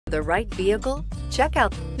The right vehicle? Check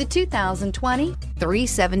out the 2020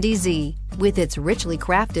 370Z. With its richly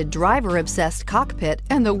crafted driver-obsessed cockpit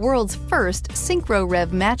and the world's first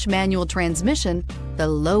Synchro-Rev match manual transmission, the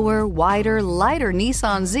lower, wider, lighter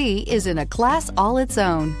Nissan Z is in a class all its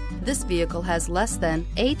own. This vehicle has less than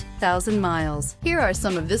 8,000 miles. Here are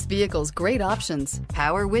some of this vehicle's great options: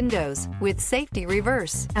 power windows with safety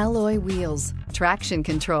reverse, alloy wheels, traction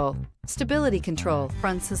control, stability control,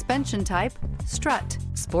 front suspension type, strut,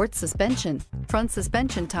 sports suspension, front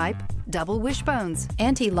suspension type, double wishbones,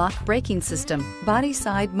 anti-lock braking system, body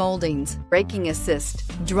side moldings, braking assist.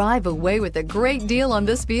 Drive away with a great deal on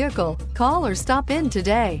this vehicle. Call or stop in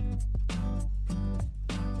today.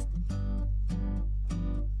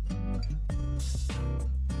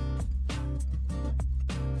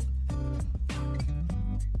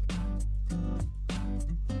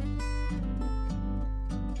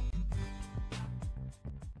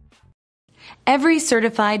 Every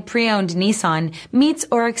certified pre-owned Nissan meets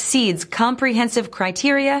or exceeds comprehensive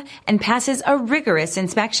criteria and passes a rigorous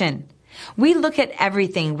inspection. We look at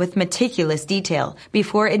everything with meticulous detail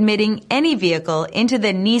before admitting any vehicle into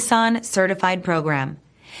the Nissan Certified program.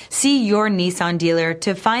 See your Nissan dealer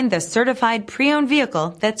to find the certified pre-owned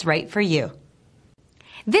vehicle that's right for you.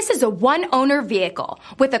 This is a one-owner vehicle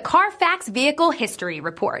with a CARFAX Vehicle History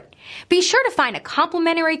Report. Be sure to find a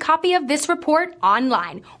complimentary copy of this report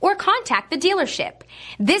online or contact the dealership.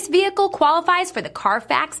 This vehicle qualifies for the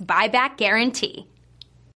CARFAX Buyback Guarantee.